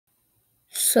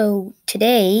So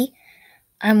today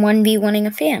I'm 1v1ing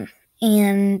a fan,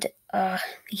 and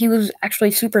he was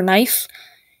actually super nice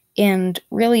and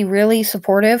really, really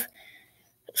supportive.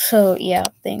 So yeah,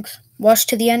 thanks. Watch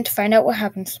to the end to find out what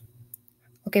happens.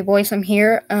 Okay, boys, I'm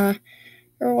here. We're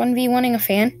 1v1ing a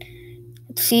fan.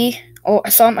 Let's see. Oh, I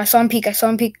saw him peek.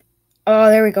 Oh,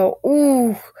 there we go.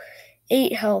 Ooh,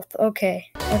 8 health. Okay.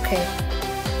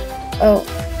 Oh,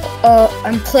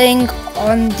 I'm playing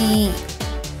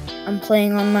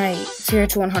on my 0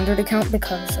 to 100 account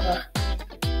because,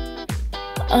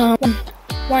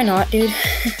 why not, dude?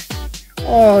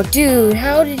 Oh, dude,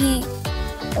 how did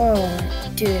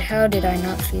I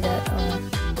not see that?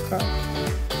 Carl.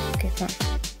 Okay, fine.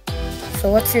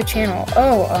 So what's your channel?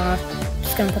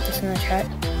 Just gonna put this in the chat.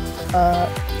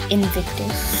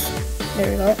 Invictus.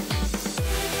 There we go.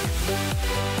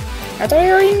 I thought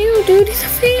I already knew, dude. He's a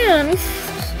fan.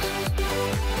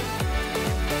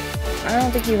 I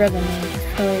don't think he read the name. He's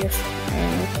probably just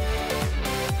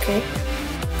okay.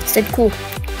 He said cool.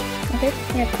 Okay,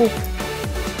 yeah, cool.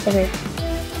 Okay.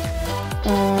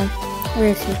 Where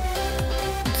is he?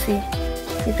 Let's see.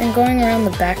 He's been going around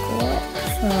the back a lot.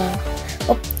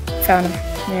 Oh, found him.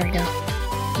 There we go.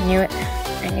 I knew it.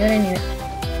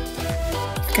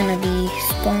 He's gonna be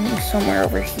spawning somewhere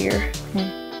over here.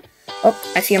 Oh,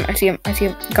 I see him.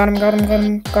 Got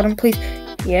him, please.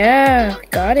 Yeah, we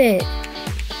got it.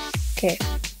 Okay.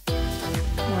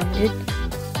 Come on, dude.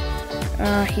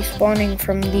 He's spawning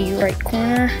from the right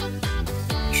corner.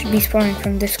 He should be spawning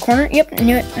from this corner. Yep, I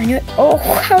knew it. Oh,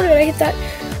 how did I hit that?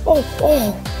 Oh,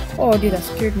 dude, that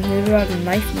scared me. He was about to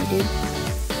knife me, dude.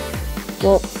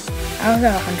 Well, I was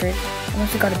at 100. I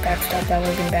must have got a backstab. That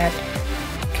would have been bad.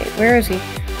 Okay, where is he?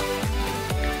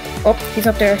 Oh, he's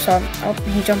up there. I saw him. Oh,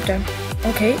 he jumped down.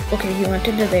 Okay, he went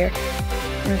into there.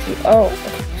 Let's see. Oh,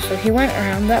 okay. So he went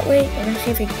around that way. We're gonna see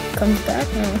if he comes back.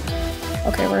 No.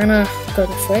 Okay, we're gonna go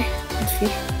this way. Let's see.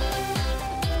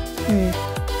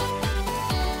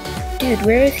 Dude,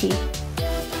 where is he?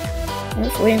 I'm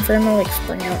just waiting for him to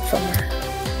spring out somewhere.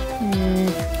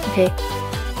 Okay.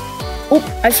 Oh,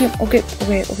 I see him. Okay,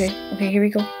 here we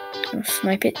go. I'm gonna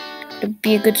snipe it. To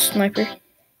be a good sniper.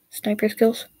 Sniper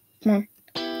skills. Come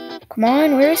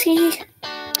on, where is he?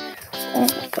 Oh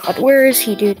my god, where is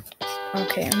he, dude?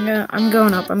 Okay, I'm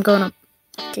going up.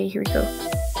 Okay, here we go.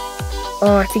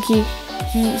 Oh, I think he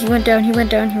went down.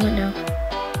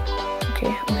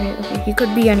 Okay. He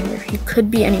could be anywhere.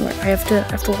 I have to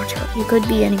watch out. He could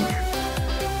be anywhere.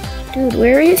 Dude,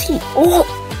 where is he? Oh,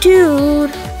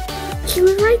 dude! He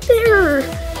was right there!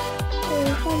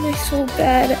 Oh, how am I so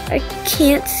bad? I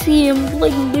can't see him,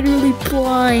 literally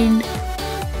blind.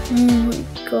 Oh my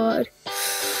god.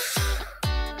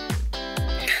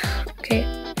 Okay.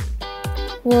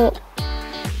 Well,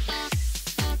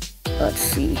 let's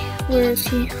see. Where is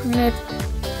he?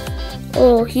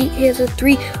 Oh, he has a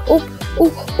 3. Oh,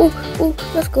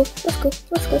 let's go.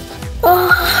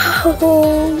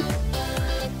 Oh!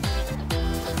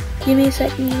 Give me a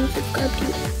second, you subscribe to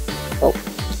you. Oh.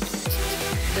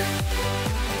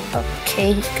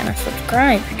 Okay, he's gonna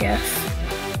subscribe, I guess.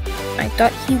 I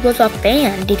thought he was a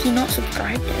fan. Did he not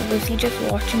subscribe? Was he just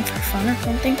watching for fun or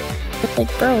something?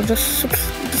 Bro, just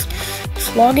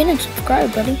log in and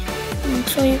subscribe, buddy.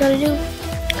 That's all you gotta do.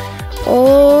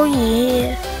 Oh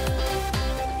yeah.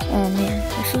 Oh man,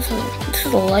 this is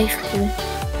a life, dude.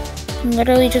 I'm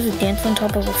literally just dance on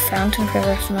top of a fountain for the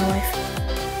rest of my life.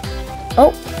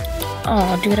 Oh,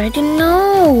 dude, I didn't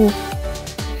know.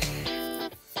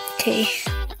 Okay.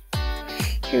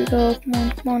 Here we go.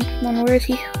 Come on. Where is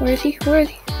he?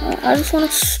 I just wanna.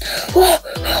 Oh!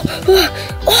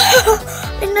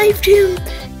 I knifed him,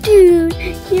 dude.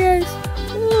 Yes.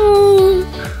 Oh.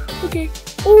 Okay.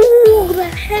 Oh,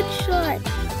 that headshot.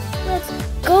 Let's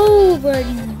go,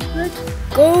 buddy. Let's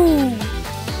go.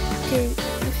 Okay.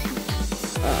 Let's see.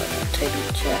 Type in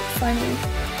chat finally.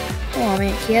 Oh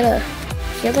man, he had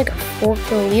like a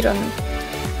 4-kill lead on me.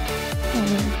 Oh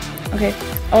man. Okay.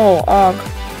 Oh,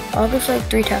 Og was like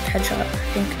 3-tap headshot, I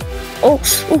think. Oh,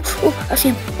 I see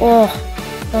him. Oh,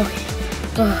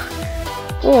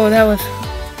 that was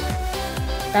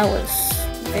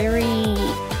very,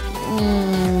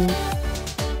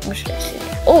 what should I say?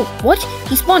 Oh, what?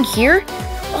 He spawned here?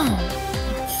 Oh,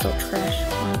 I'm so trash.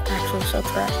 I'm actually so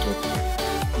trash, dude.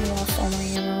 I lost all my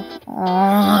ammo.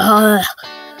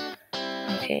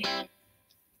 Okay.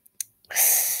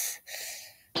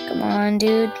 Come on,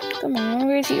 dude. Come on,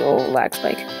 where is he? Oh, lag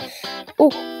spike.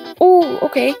 Oh,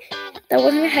 okay. That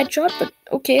wasn't a headshot, but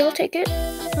okay, I'll take it.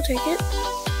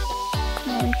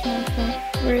 Come on.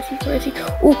 Where is he?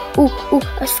 Oh,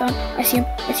 I see him.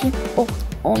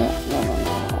 Oh, no.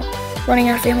 Running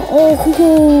after him. Oh,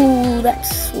 hoo, that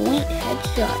sweet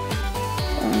headshot.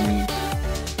 Oh man.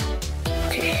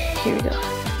 Okay, here we go.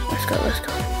 Let's go, let's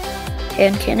go.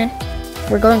 Hand cannon.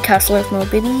 We're going Castle Earth mode,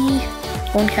 baby.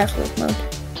 Going Castle Earth mode.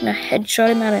 I'm gonna headshot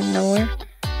him out of nowhere.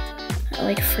 I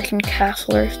like freaking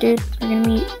Castle Earth, dude. We're gonna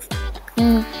be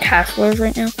Castle Earth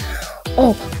right now.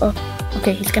 Oh,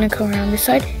 okay, he's gonna come around this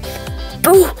side.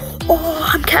 Boo! Oh,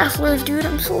 I'm Castle Earth, dude.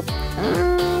 I'm so.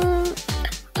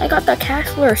 I got that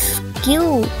Castle Earth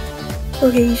skill.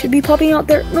 Okay, he should be popping out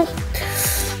there. No.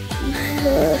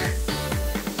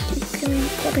 He's gonna be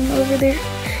popping over there.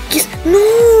 Yes.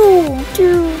 No,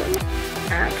 dude.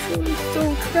 I'm actually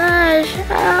so trash.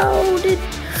 How did?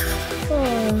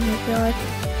 Oh my god.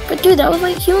 But dude, that was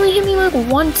like he only hit me like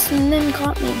once and then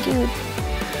caught me, dude.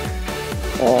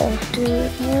 Oh,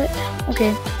 dude, what?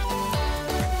 Okay.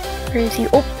 Where is he?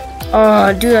 Oh,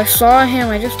 dude, I saw him.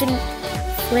 I just didn't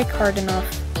flick hard enough.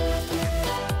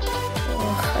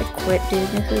 Oh, I quit, dude.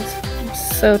 This is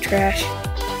so trash.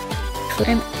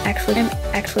 I'm actually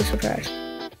so trash.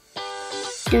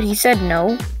 Dude, he said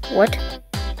no. What?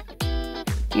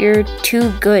 You're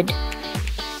too good.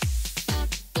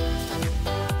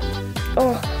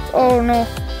 Oh no.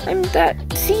 I'm that.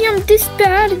 See, I'm this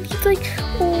bad, and he's like,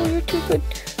 oh, you're too good.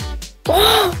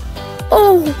 Oh,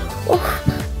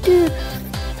 dude.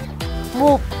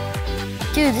 Well,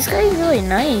 dude, this guy's really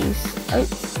nice.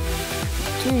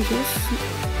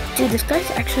 Dude, this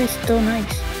guy's actually still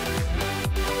nice.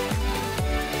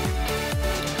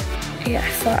 Yeah, I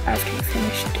thought after you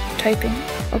finished typing.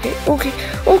 Okay.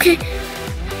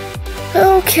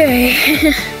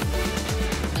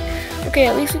 Okay,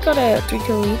 at least we got a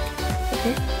 3-kill lead.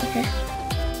 Okay.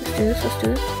 Let's do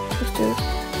this. Do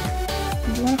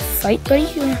you want to fight, buddy?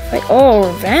 You want to fight?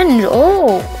 Oh, revenge.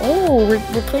 Oh,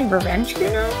 we're playing revenge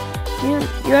here now? You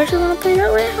actually want to play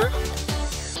that way, huh?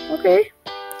 Okay.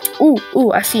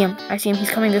 Ooh, I see him.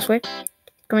 He's coming this way.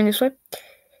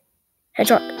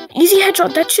 Headshot. Easy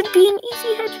headshot. That should be an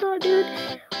easy headshot, dude.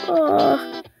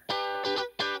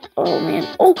 Oh, man.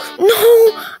 Oh,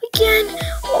 no! Again!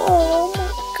 Oh, my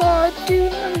god,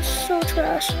 dude. I'm so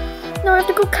trash. Now I have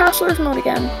to go Castle Earth mode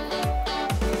again.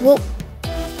 Well,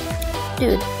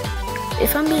 dude,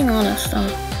 if I'm being honest,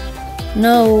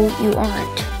 no, you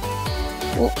aren't.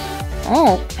 Well,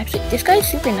 oh, actually, this guy's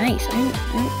super nice.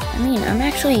 I mean, I'm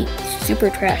actually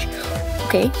super trash.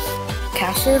 Okay,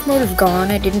 Castle Earth mode is gone.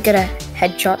 I didn't get a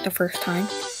headshot the first time.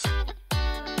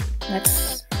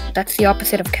 That's the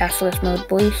opposite of Castle Earth mode,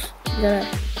 boys. You gotta.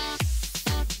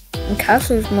 In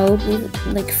Castle Earth mode, we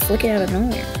like flick it out of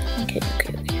nowhere. Okay.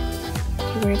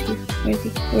 Where is he?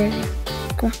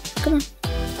 Come on.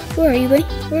 Where are you, buddy?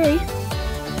 Where are you?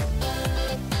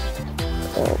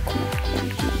 Oh, come on.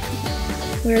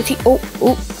 Where is he? Oh,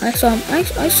 I saw him. I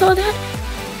saw that.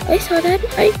 I saw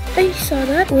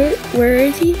that. Where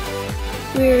is he?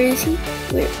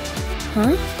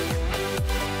 Huh?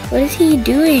 What is he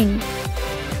doing?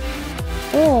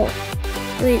 Oh,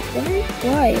 wait,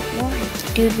 why?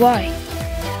 Dude, why?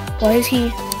 Why is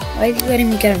he letting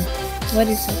me get him? What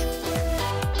is this?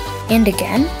 And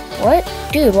again? What?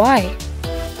 Dude, why?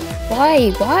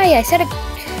 Why? I said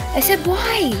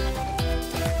why?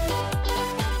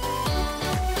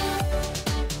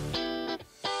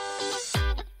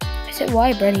 I said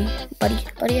why, buddy,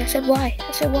 I said why?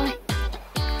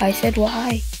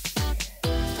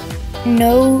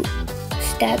 No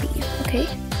stabby, okay?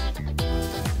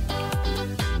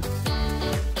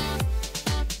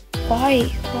 Why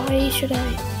should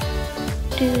I?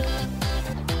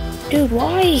 Dude,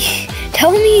 why?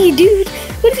 Tell me, dude.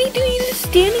 What is he doing? He's just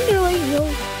standing there like, no.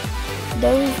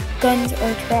 Those guns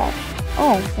are trash.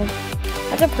 Oh, well,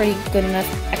 that's a pretty good enough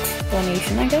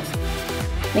explanation, I guess.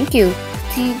 Thank you.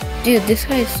 See, dude, this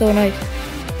guy is so nice.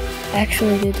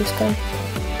 Actually, dude, this guy.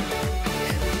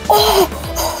 Oh!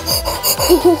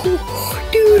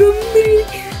 Dude,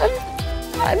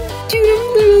 I'm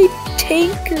literally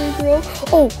tanker, bro.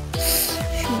 Oh,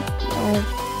 shoot. Oh.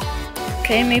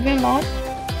 Okay, maybe I'm not.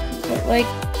 But, like,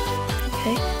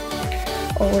 okay.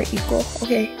 Oh, we're equal.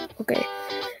 Okay.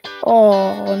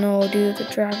 Oh, no, dude, the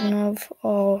Dragonov.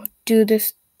 Oh, dude,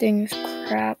 this thing is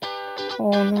crap.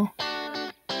 Oh, no.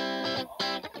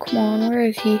 Come on, where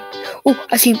is he? Oh,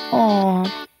 I see him. Oh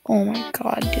my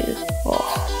god, dude.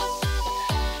 Oh.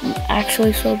 I'm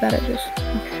actually so bad at this.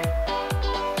 Okay.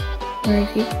 Where is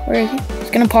he?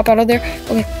 He's gonna pop out of there.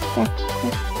 Okay, come on.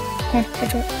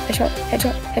 Headshot.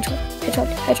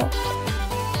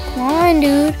 Come on,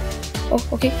 dude. Oh,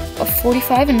 okay. A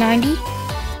 45 and 90.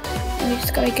 And we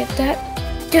just gotta get that.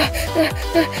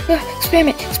 Spam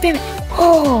it.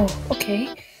 Oh, okay.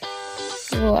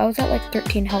 Well, I was at like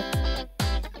 13 health.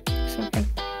 Something.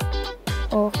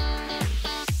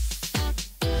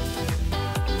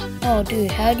 Oh,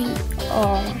 dude, how do you...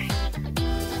 Oh,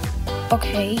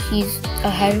 okay, he's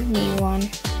ahead of me one.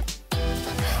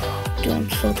 Dude, I'm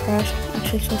so trash.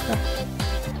 Actually, so trash.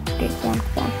 Okay, one,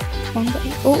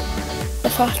 buddy. Oh,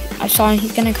 I saw him.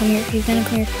 He's gonna come here. He's gonna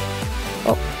come here.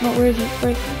 Oh, no, where is he?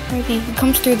 Where is he? He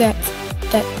comes through that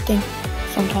thing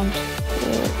sometimes.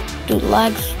 Oh, dude,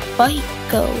 lag spike,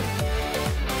 go.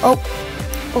 Oh,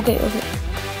 okay.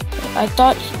 I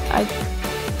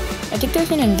think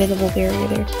there's an invisible barrier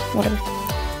there. Whatever.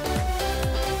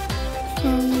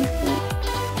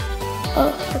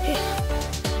 Oh, okay.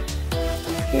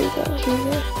 Here we go.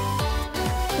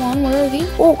 Come on, where are these?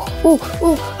 Oh,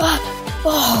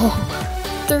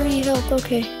 30 health,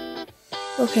 okay.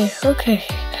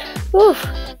 Oof.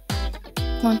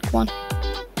 Come on.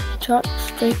 Shot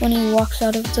straight when he walks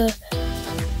out of the...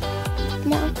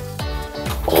 Come on.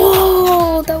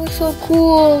 Oh, that was so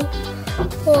cool.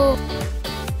 Oh,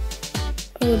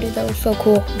 dude, that was so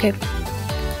cool. Okay.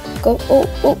 Go. Oh,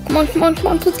 come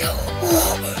on, please.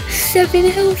 Oh,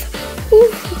 7 health.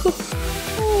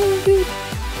 Oh, dude.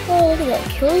 Oh, look at that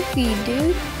kill feed,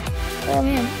 dude. Oh,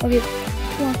 man. Okay.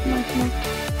 Come on.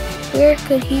 Where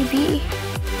could he be?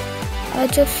 I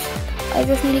just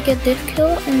need to get this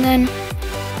kill, and then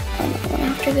I'm going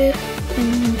after this,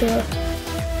 and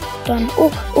done.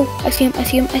 Oh, I see him.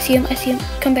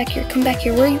 Come back here.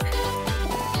 Where are you?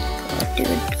 Oh, dude.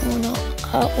 Oh, no.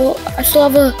 Well, I still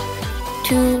have a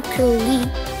 2-kill lead,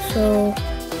 so I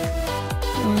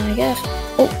guess.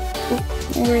 Oh,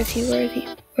 where is he?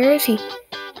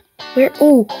 Where?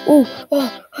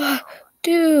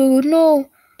 Dude, no.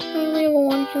 I only have a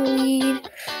 1-kill lead.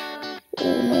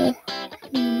 Oh,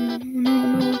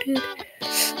 no, dude.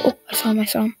 Oh, I saw him.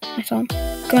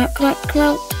 Come out.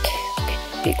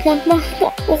 Okay, come on.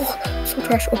 Oh, so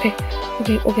trash. Okay.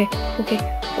 Here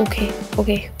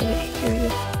we go.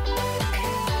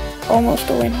 Almost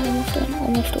a win.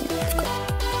 Let's go.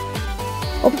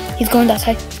 Oh, he's going that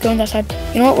side.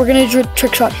 You know what? We're gonna do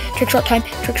trick shot time.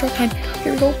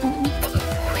 Here we go.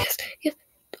 Oh, yes.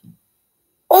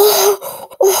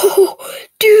 Oh,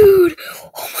 dude.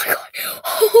 Oh my god.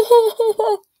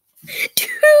 Oh,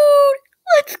 dude.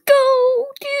 Let's go,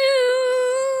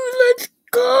 dude.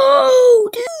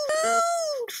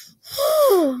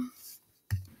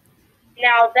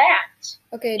 Now that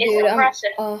Okay, is dude.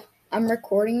 impressive. I'm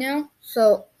recording now.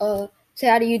 So, say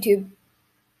hi to YouTube.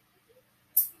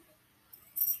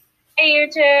 Hey,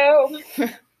 YouTube.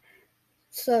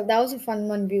 So that was a fun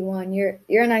 1v1.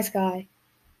 You're a nice guy.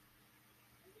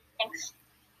 Thanks.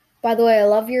 By the way, I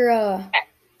love your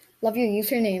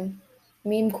username,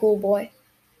 meme cool boy.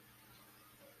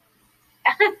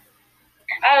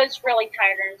 I was really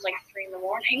tired and it was like 3 in the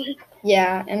morning.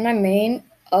 Yeah, and my main,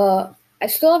 I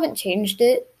still haven't changed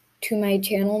it to my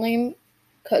channel name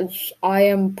because I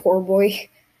am poor boy.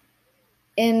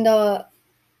 And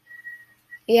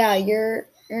yeah, you're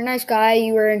a nice guy.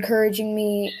 You were encouraging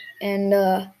me, and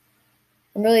I'm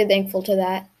really thankful to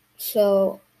that.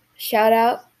 So shout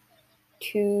out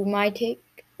to my take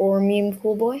or meme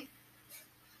cool boy.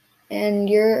 And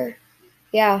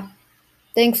yeah,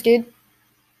 thanks, dude.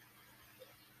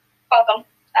 Welcome.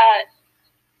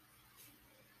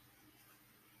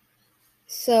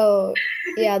 So,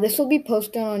 yeah, this will be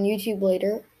posted on YouTube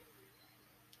later.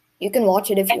 You can watch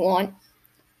it if you want.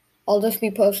 I'll just be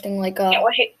posting like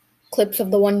clips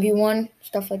of the 1v1,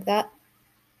 stuff like that.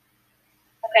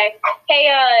 Okay.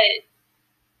 Hey,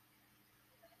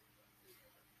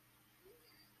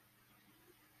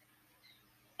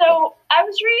 so I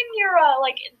was reading your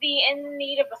the in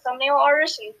need of a thumbnail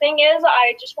artist, and the thing is,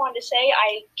 I just wanted to say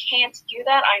I can't do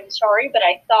that. I'm sorry, but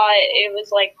I thought it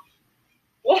was like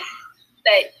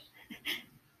that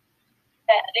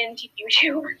into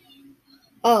YouTube.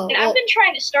 Oh, and I've been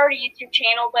trying to start a YouTube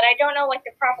channel, but I don't know like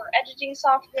the proper editing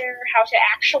software, how to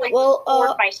actually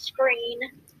record my screen.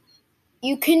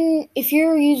 You can, if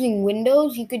you're using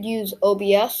Windows, you could use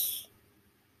OBS,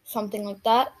 something like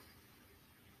that.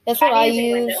 That's what I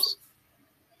use. Windows.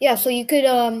 Yeah, so you could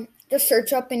just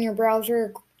search up in your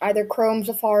browser, either Chrome,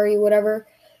 Safari, whatever.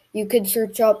 You could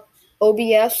search up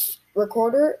OBS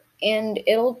recorder, and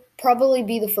it'll probably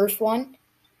be the first one.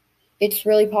 It's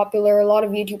really popular. A lot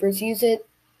of YouTubers use it.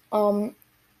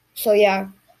 So yeah.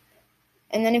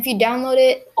 And then if you download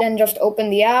it, then just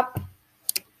open the app,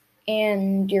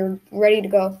 and you're ready to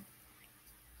go.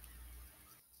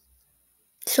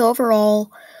 So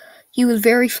overall, he was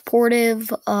very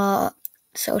supportive.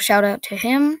 So shout out to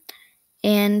him,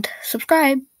 and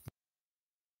subscribe.